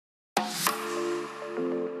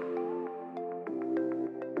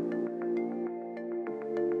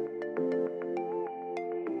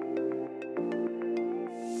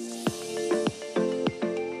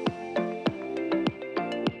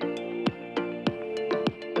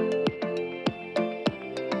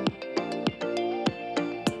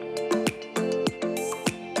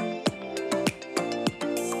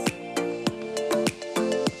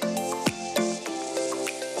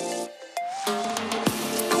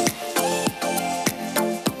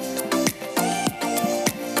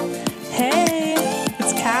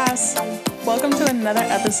another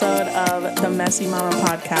episode of the Messy Mama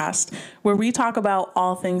podcast, where we talk about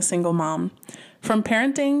all things single mom. From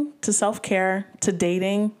parenting to self-care to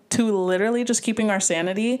dating to literally just keeping our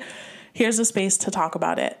sanity, here's a space to talk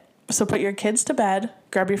about it. So put your kids to bed,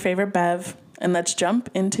 grab your favorite bev, and let's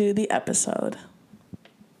jump into the episode.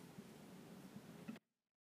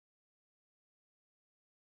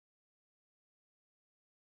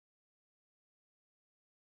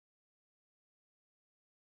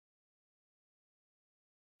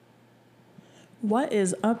 What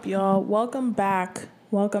is up, y'all? Welcome back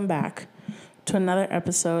to another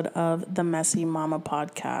episode of the Messy Mama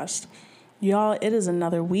podcast. Y'all, it is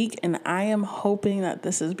another week, and I am hoping that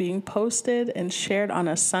this is being posted and shared on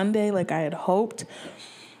a Sunday like I had hoped.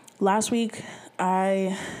 Last week,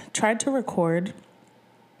 I tried to record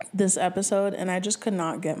this episode, and I just could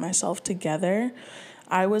not get myself together.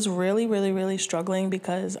 I was really struggling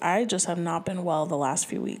because I just have not been well the last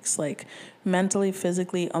few weeks, like mentally,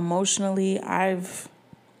 physically, emotionally. I've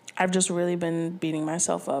just really been beating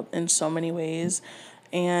myself up in so many ways,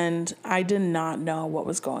 and I did not know what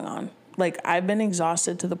was going on. Like, I've been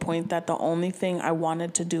exhausted to the point that the only thing I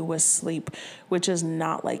wanted to do was sleep, which is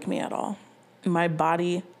not like me at all. My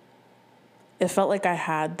body, it felt like I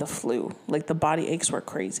had the flu. Like, the body aches were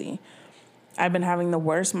crazy. I've been having the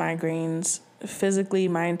worst migraines. Physically,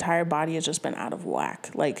 my entire body has just been out of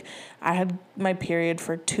whack. Like, I had my period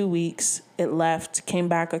for 2 weeks. It left, came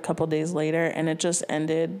back a couple days later, and it just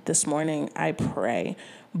ended this morning. I pray.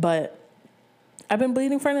 But I've been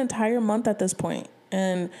bleeding for an entire month at this point,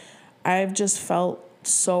 and I've just felt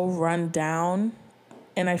so run down,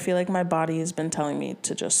 and I feel like my body has been telling me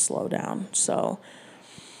to just slow down. So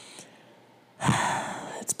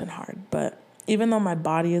it's been hard. But even though my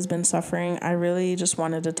body has been suffering, I really just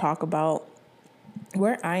wanted to talk about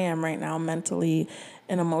where I am right now mentally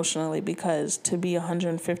and emotionally, because to be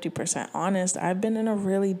 150% honest, I've been in a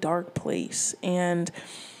really dark place. And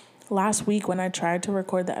last week when I tried to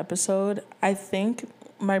record the episode, I think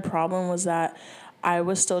my problem was that I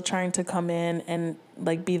was still trying to come in and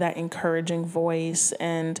like be that encouraging voice,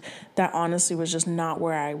 and that honestly was just not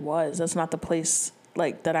where I was. That's not the place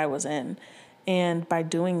like that I was in. And by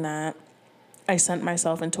doing that, I sent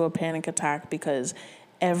myself into a panic attack because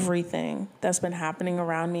everything that's been happening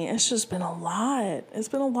around me, it's just been a lot. It's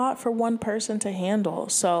been a lot for one person to handle.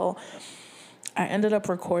 So I ended up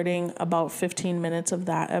recording about 15 minutes of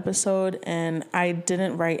that episode, and I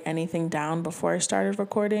didn't write anything down before I started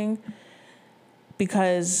recording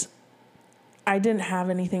because I didn't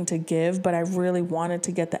have anything to give, but I really wanted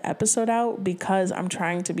to get the episode out because I'm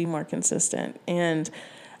trying to be more consistent. And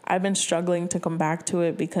I've been struggling to come back to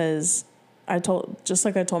it because I told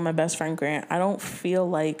my best friend Grant, I don't feel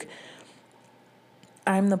like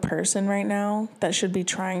I'm the person right now that should be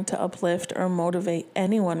trying to uplift or motivate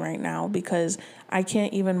anyone right now, because I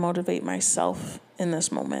can't even motivate myself in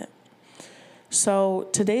this moment. So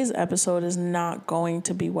today's episode is not going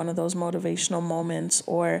to be one of those motivational moments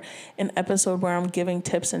or an episode where I'm giving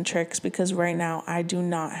tips and tricks, because right now I do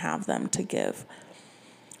not have them to give.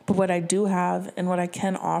 But what I do have and what I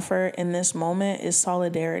can offer in this moment is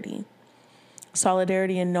solidarity.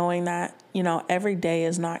 Solidarity in knowing that, every day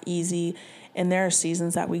is not easy, and there are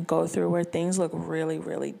seasons that we go through where things look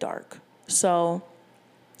really dark. So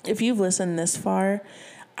if you've listened this far,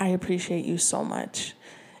 I appreciate you so much.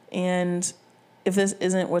 And if this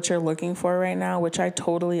isn't what you're looking for right now, which I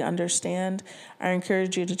totally understand, I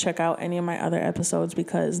encourage you to check out any of my other episodes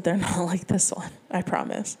because they're not like this one, I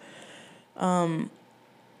promise.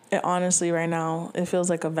 It honestly, right now, it feels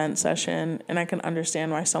like a vent session, and I can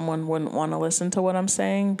understand why someone wouldn't want to listen to what I'm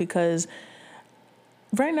saying, because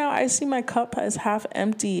right now I see my cup as half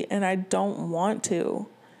empty and I don't want to.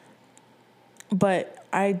 But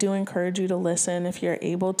I do encourage you to listen if you're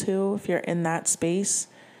able to, if you're in that space.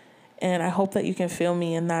 And I hope that you can feel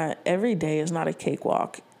me in that every day is not a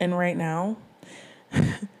cakewalk. And right now,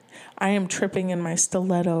 I am tripping in my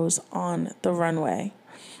stilettos on the runway.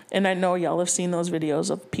 And I know y'all have seen those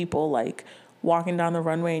videos of people like walking down the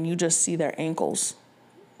runway and you just see their ankles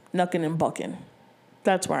knucking and bucking.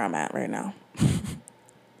 That's where I'm at right now.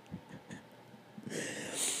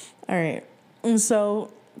 All right. And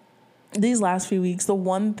so these last few weeks, the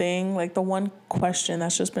one question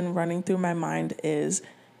that's just been running through my mind is,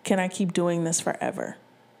 can I keep doing this forever?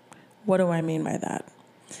 What do I mean by that?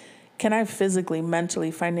 Can I physically,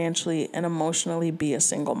 mentally, financially, and emotionally be a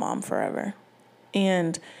single mom forever?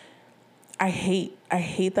 And I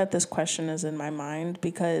hate that this question is in my mind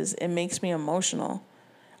because it makes me emotional.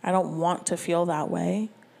 I don't want to feel that way.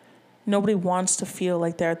 Nobody wants to feel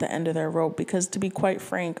like they're at the end of their rope because, to be quite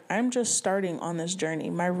frank, I'm just starting on this journey.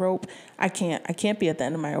 My rope, I can't be at the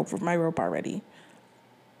end of my rope already.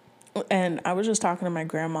 And I was just talking to my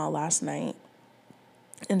grandma last night,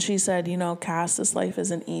 and she said, Cass, this life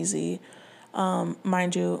isn't easy.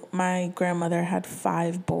 Mind you, my grandmother had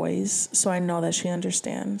 5 boys, so I know that she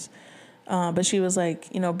understands. But she was like,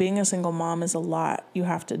 being a single mom is a lot you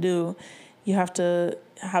have to do. You have to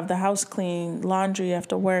have the house clean, laundry, you have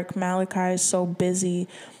to work. Malachi is so busy.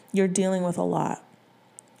 You're dealing with a lot.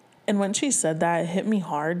 And when she said that, it hit me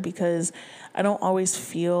hard because I don't always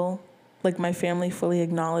feel like my family fully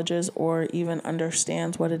acknowledges or even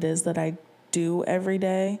understands what it is that I do every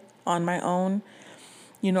day on my own.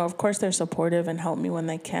 Of course they're supportive and help me when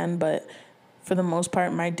they can, but for the most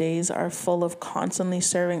part, my days are full of constantly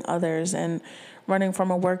serving others and running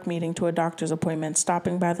from a work meeting to a doctor's appointment,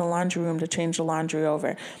 stopping by the laundry room to change the laundry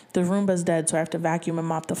over. The Roomba's dead, so I have to vacuum and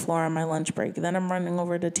mop the floor on my lunch break. Then I'm running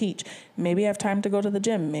over to teach. Maybe I have time to go to the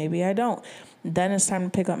gym. Maybe I don't. Then it's time to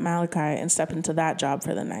pick up Malachi and step into that job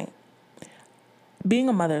for the night. Being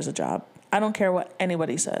a mother is a job. I don't care what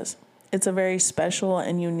anybody says. It's a very special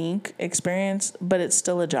and unique experience, but it's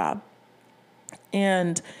still a job.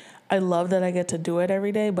 And I love that I get to do it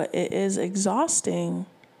every day, but it is exhausting.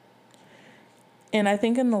 And I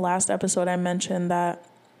think in the last episode I mentioned that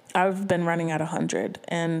I've been running at 100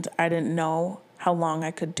 and I didn't know how long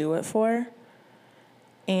I could do it for.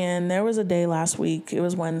 And there was a day last week, it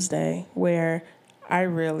was Wednesday, where I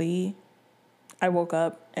woke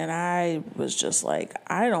up and I was just like,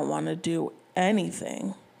 I don't want to do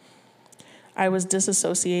anything. I was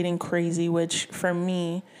disassociating crazy, which for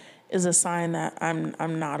me is a sign that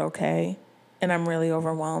I'm not okay and I'm really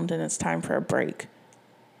overwhelmed and it's time for a break.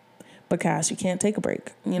 But Cass, you can't take a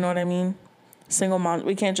break. You know what I mean? Single moms,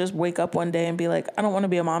 we can't just wake up one day and be like, I don't want to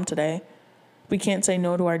be a mom today. We can't say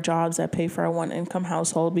no to our jobs that pay for our one income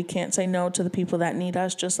household. We can't say no to the people that need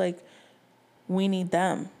us, just like we need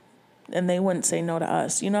them. And they wouldn't say no to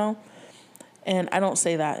us, And I don't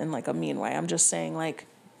say that in like a mean way. I'm just saying like,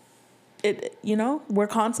 we're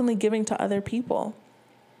constantly giving to other people.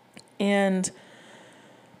 And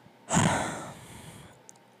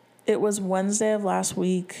it was Wednesday of last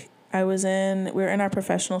week. We were in our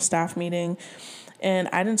professional staff meeting and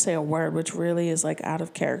I didn't say a word, which really is like out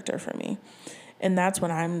of character for me. And that's when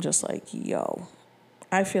I'm just like, yo,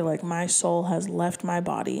 I feel like my soul has left my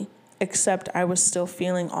body, except I was still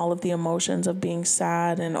feeling all of the emotions of being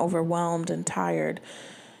sad and overwhelmed and tired.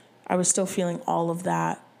 I was still feeling all of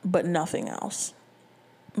that, but nothing else.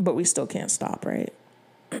 But we still can't stop, right?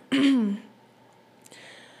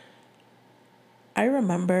 I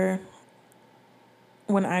remember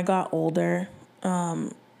when I got older,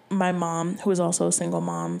 my mom, who was also a single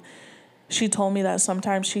mom, she told me that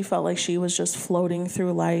sometimes she felt like she was just floating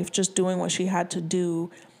through life, just doing what she had to do,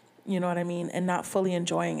 you know what I mean, and not fully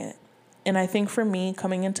enjoying it. And I think for me,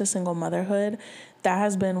 coming into single motherhood, that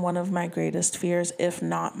has been one of my greatest fears, if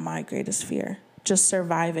not my greatest fear. Just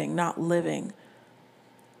surviving, not living.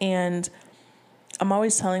 And I'm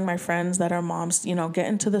always telling my friends that are moms, get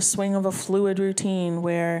into the swing of a fluid routine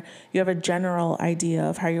where you have a general idea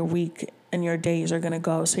of how your week and your days are going to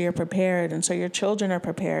go. So you're prepared and so your children are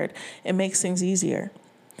prepared. It makes things easier.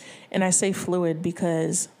 And I say fluid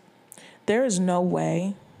because there is no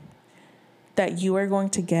way that you are going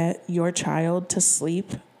to get your child to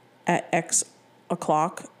sleep at X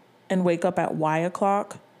o'clock and wake up at Y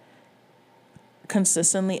o'clock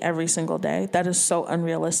consistently every single day. That is so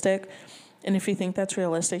unrealistic. And if you think that's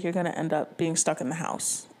realistic, you're going to end up being stuck in the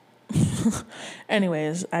house.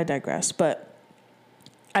 Anyways, I digress. But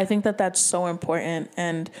I think that that's so important.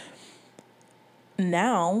 And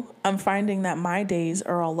now I'm finding that my days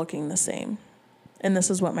are all looking the same. And this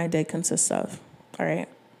is what my day consists of. All right.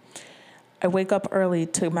 I wake up early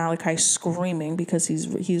to Malachi screaming because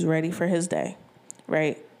he's ready for his day.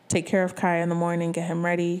 Right. Take care of Kai in the morning, get him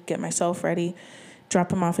ready, get myself ready,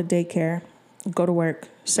 drop him off at daycare, go to work,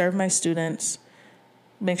 serve my students,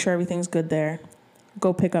 make sure everything's good there,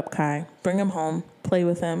 go pick up Kai, bring him home, play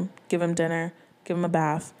with him, give him dinner, give him a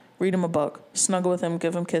bath, read him a book, snuggle with him,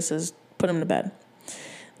 give him kisses, put him to bed.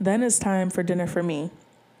 Then it's time for dinner for me,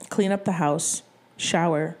 clean up the house,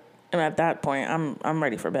 shower, and at that point, I'm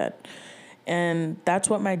ready for bed. And that's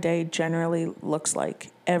what my day generally looks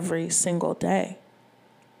like every single day.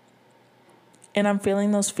 And I'm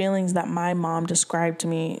feeling those feelings that my mom described to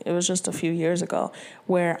me. It was just a few years ago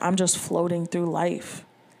where I'm just floating through life.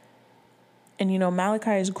 And,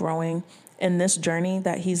 Malachi is growing in this journey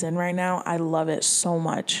that he's in right now. I love it so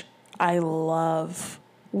much. I love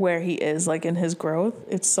where he is, like in his growth.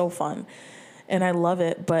 It's so fun. And I love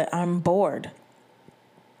it, but I'm bored.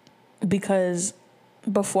 Because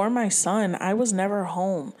before my son, I was never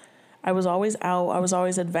home. I was always out. I was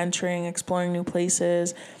always adventuring, exploring new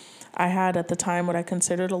places. I had at the time what I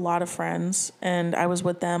considered a lot of friends, and I was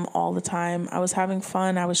with them all the time. I was having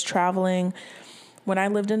fun. I was traveling. When I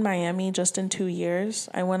lived in Miami, just in 2 years,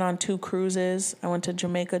 I went on 2 cruises. I went to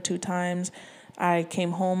Jamaica 2 times. I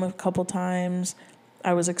came home a couple times.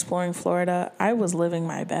 I was exploring Florida. I was living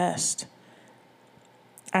my best.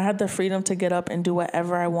 I had the freedom to get up and do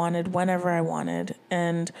whatever I wanted, whenever I wanted.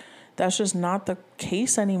 And that's just not the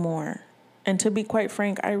case anymore. And to be quite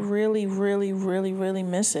frank, I really, really, really, really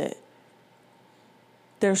miss it.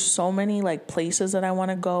 There's so many like places that I want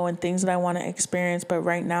to go and things that I want to experience. But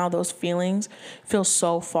right now, those feelings feel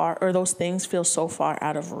so far, or those things feel so far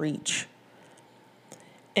out of reach.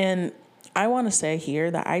 And I want to say here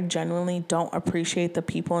that I genuinely don't appreciate the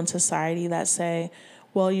people in society that say,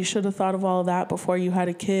 well, you should have thought of all of that before you had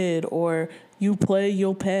a kid, or you play,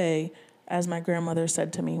 you'll pay, as my grandmother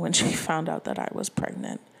said to me when she found out that I was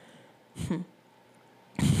pregnant.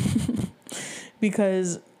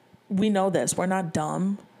 Because we know this, we're not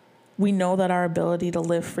dumb. We know that our ability to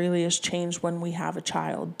live freely is changed when we have a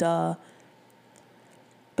child, duh.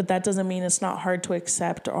 But that doesn't mean it's not hard to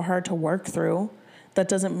accept or hard to work through. That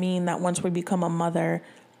doesn't mean that once we become a mother,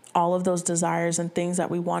 all of those desires and things that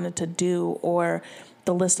we wanted to do or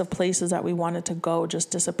the list of places that we wanted to go just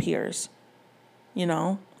disappears. You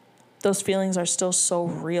know, those feelings are still so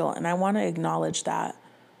real. And I want to acknowledge that,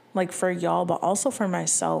 like for y'all, but also for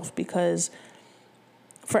myself, because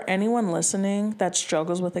for anyone listening that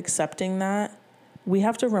struggles with accepting that, we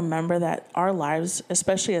have to remember that our lives,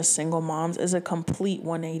 especially as single moms, is a complete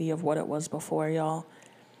 180 of what it was before, y'all.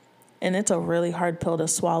 And it's a really hard pill to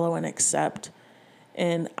swallow and accept.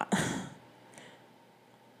 And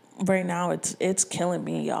right now it's killing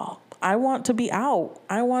me, y'all. I want to be out.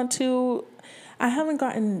 I haven't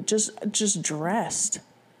gotten just dressed.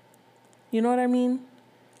 You know what I mean?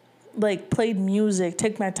 Like played music,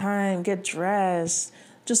 take my time, get dressed,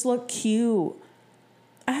 just look cute.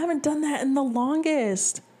 I haven't done that in the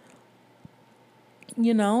longest.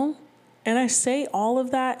 You know? And I say all of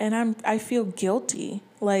that and I feel guilty.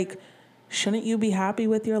 Like, shouldn't you be happy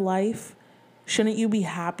with your life? Shouldn't you be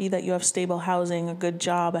happy that you have stable housing, a good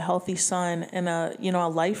job, a healthy son, and a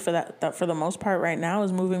life for that for the most part right now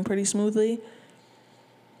is moving pretty smoothly?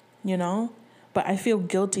 You know? But I feel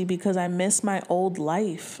guilty because I miss my old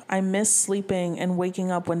life. I miss sleeping and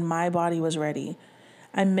waking up when my body was ready.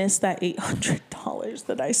 I miss that $800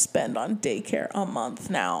 that I spend on daycare a month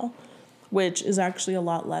now, which is actually a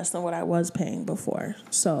lot less than what I was paying before.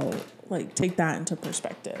 So, like, take that into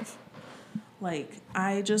perspective. Like,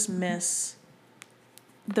 I just miss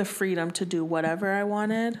the freedom to do whatever I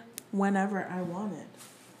wanted, whenever I wanted.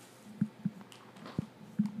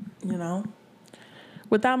 You know?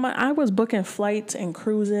 Without I was booking flights and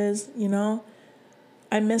cruises, you know?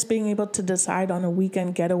 I miss being able to decide on a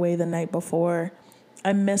weekend getaway the night before.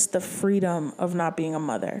 I miss the freedom of not being a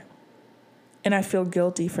mother. And I feel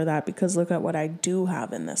guilty for that because look at what I do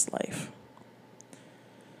have in this life.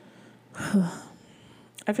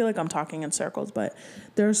 I feel like I'm talking in circles, but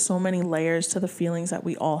there's so many layers to the feelings that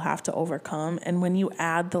we all have to overcome. And when you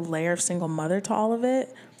add the layer of single mother to all of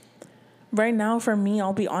it, right now for me,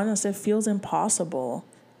 I'll be honest, it feels impossible.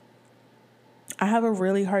 I have a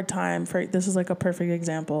really hard time this is like a perfect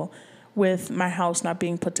example, with my house not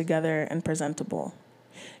being put together and presentable.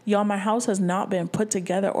 Y'all, my house has not been put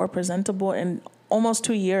together or presentable in almost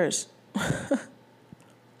 2 years.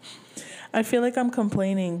 I feel like I'm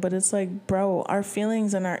complaining, but it's like, bro, our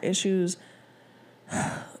feelings and our issues,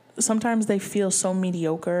 sometimes they feel so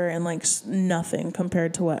mediocre and like nothing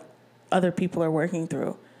compared to what other people are working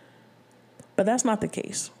through. But that's not the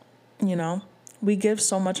case, you know? We give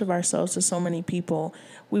so much of ourselves to so many people.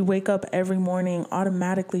 We wake up every morning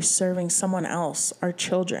automatically serving someone else, our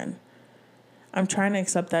children. I'm trying to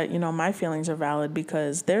accept that, you know, my feelings are valid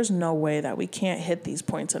because there's no way that we can't hit these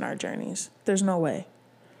points in our journeys. There's no way.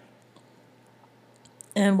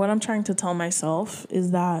 And what I'm trying to tell myself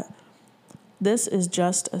is that this is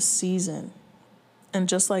just a season. And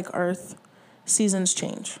just like Earth, seasons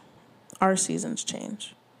change. Our seasons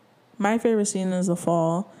change. My favorite season is the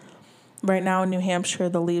fall. Right now in New Hampshire,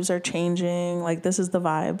 the leaves are changing. Like, this is the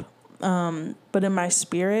vibe. But in my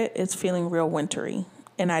spirit, it's feeling real wintry.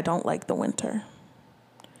 And I don't like the winter.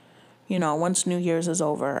 You know, once New Year's is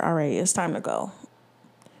over, all right, it's time to go.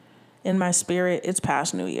 In my spirit, it's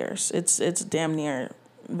past New Year's. It's damn near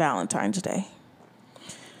Valentine's Day.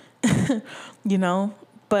 You know?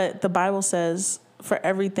 But the Bible says, for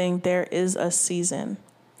everything there is a season.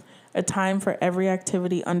 A time for every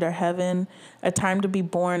activity under heaven, a time to be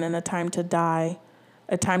born and a time to die,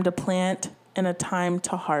 a time to plant and a time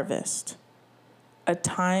to harvest. A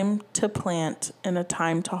time to plant and a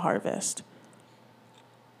time to harvest.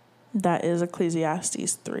 That is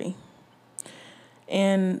Ecclesiastes 3.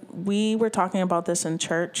 And we were talking about this in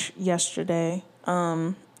church yesterday.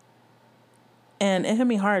 And it hit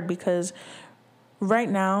me hard because right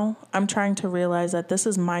now I'm trying to realize that this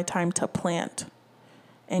is my time to plant.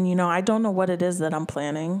 And, I don't know what it is that I'm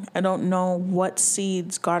planting. I don't know what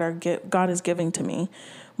seeds God is giving to me.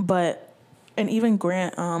 And even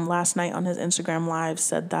Grant last night on his Instagram Live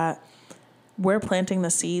said that we're planting the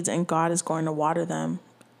seeds and God is going to water them.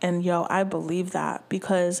 And I believe that,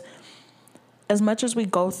 because as much as we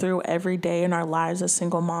go through every day in our lives as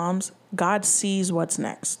single moms, God sees what's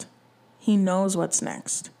next. He knows what's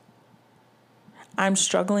next. I'm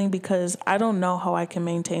struggling because I don't know how I can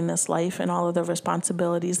maintain this life and all of the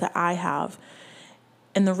responsibilities that I have.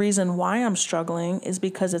 And the reason why I'm struggling is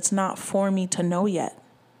because it's not for me to know yet.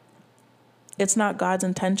 It's not God's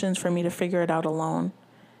intentions for me to figure it out alone.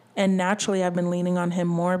 And naturally, I've been leaning on him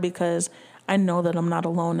more because I know that I'm not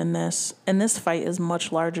alone in this. And this fight is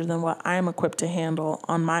much larger than what I'm equipped to handle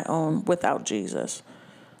on my own without Jesus.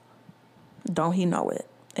 Don't he know it?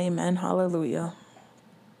 Amen. Hallelujah.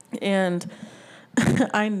 And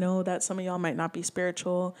I know that some of y'all might not be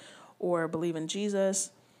spiritual or believe in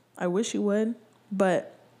Jesus. I wish you would,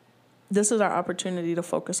 but this is our opportunity to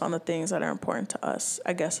focus on the things that are important to us,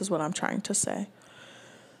 I guess is what I'm trying to say.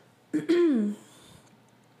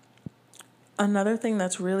 Another thing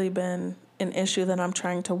that's really been an issue that I'm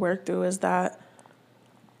trying to work through is that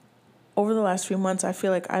over the last few months, I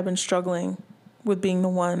feel like I've been struggling with being the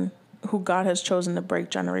one who God has chosen to break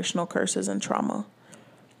generational curses and trauma.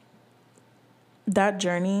 That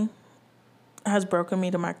journey has broken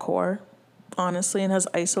me to my core, honestly, and has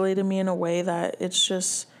isolated me in a way that it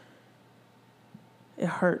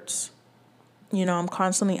hurts. I'm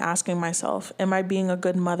constantly asking myself, am I being a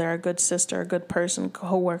good mother, a good sister, a good person,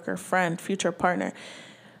 coworker, friend, future partner?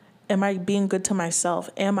 Am I being good to myself?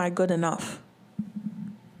 Am I good enough?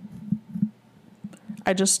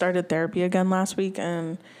 I just started therapy again last week,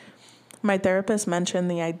 and my therapist mentioned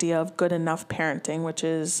the idea of good enough parenting, which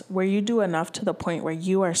is where you do enough to the point where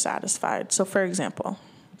you are satisfied. So, for example,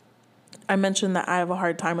 I mentioned that I have a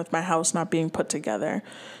hard time with my house not being put together.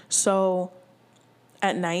 So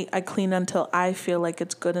at night, I clean until I feel like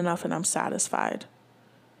it's good enough and I'm satisfied.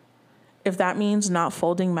 If that means not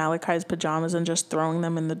folding Malachi's pajamas and just throwing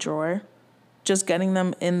them in the drawer, just getting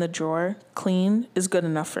them in the drawer clean is good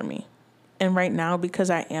enough for me. And right now,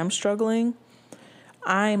 because I am struggling,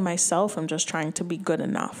 I myself am just trying to be good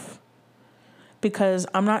enough. Because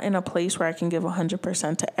I'm not in a place where I can give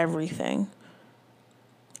 100% to everything.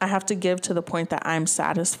 I have to give to the point that I'm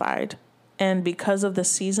satisfied. And because of the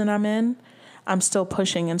season I'm in, I'm still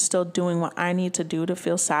pushing and still doing what I need to do to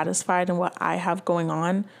feel satisfied in what I have going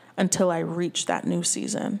on until I reach that new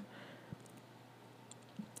season.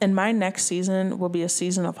 And my next season will be a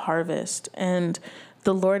season of harvest. And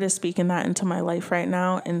the Lord is speaking that into my life right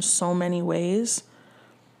now in so many ways.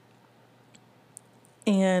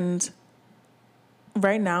 And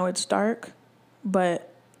right now it's dark,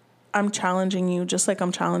 but I'm challenging you, just like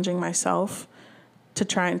I'm challenging myself, to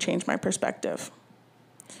try and change my perspective.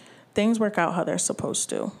 Things work out how they're supposed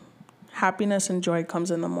to. Happiness and joy comes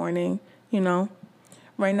in the morning,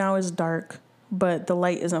 Right now is dark, but the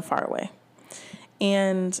light isn't far away.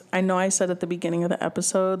 And I know I said at the beginning of the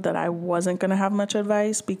episode that I wasn't going to have much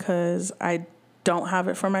advice because I don't have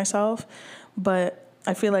it for myself, but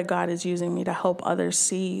I feel like God is using me to help others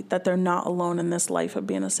see that they're not alone in this life of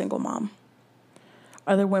being a single mom.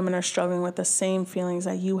 Other women are struggling with the same feelings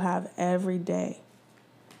that you have every day.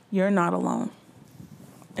 You're not alone,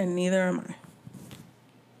 and neither am I.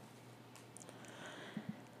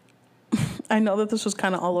 I know that this was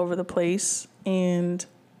kind of all over the place, and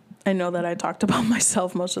I know that I talked about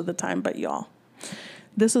myself most of the time, but y'all,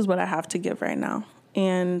 this is what I have to give right now.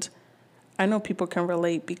 And I know people can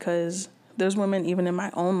relate because there's women even in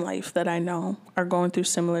my own life that I know are going through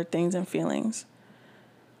similar things and feelings.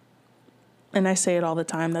 And I say it all the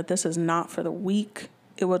time that this is not for the weak.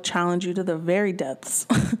 It will challenge you to the very depths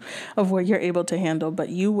of what you're able to handle, but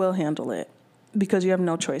you will handle it because you have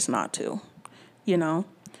no choice not to,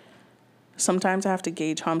 Sometimes I have to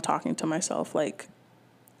gauge how I'm talking to myself. Like,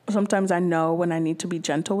 sometimes I know when I need to be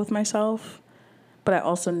gentle with myself, but I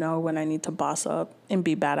also know when I need to boss up and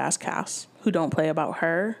be badass Cass, who don't play about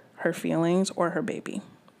her feelings, or her baby.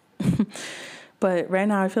 But right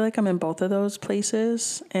now I feel like I'm in both of those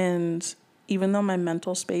places. And even though my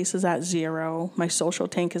mental space is at 0, my social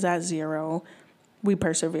tank is at 0, we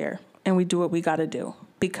persevere and we do what we got to do,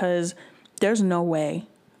 because there's no way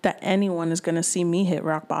that anyone is going to see me hit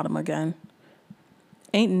rock bottom again.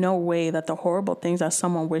 Ain't no way that the horrible things that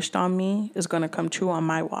someone wished on me is going to come true on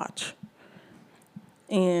my watch.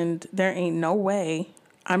 And there ain't no way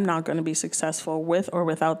I'm not going to be successful with or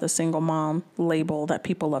without the single mom label that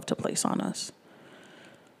people love to place on us.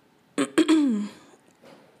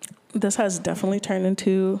 This has definitely turned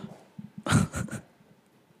into...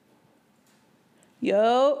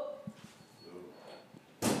 Yo.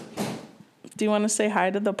 Do you want to say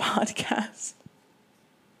hi to the podcast?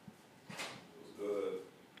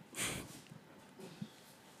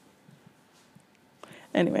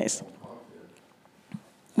 Anyways.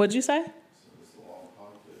 What'd you say?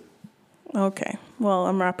 Okay. Well,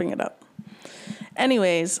 I'm wrapping it up.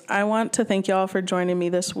 Anyways, I want to thank y'all for joining me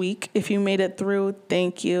this week. If you made it through,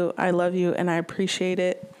 thank you. I love you and I appreciate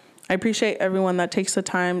it. I appreciate everyone that takes the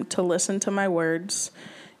time to listen to my words.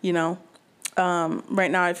 You know,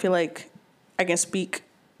 right now I feel like I can speak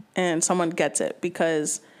and someone gets it,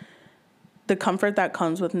 because the comfort that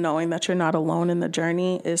comes with knowing that you're not alone in the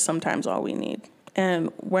journey is sometimes all we need.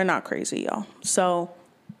 And we're not crazy, y'all. So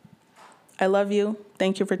I love you.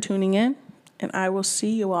 Thank you for tuning in. And I will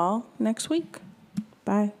see you all next week.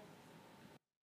 Bye.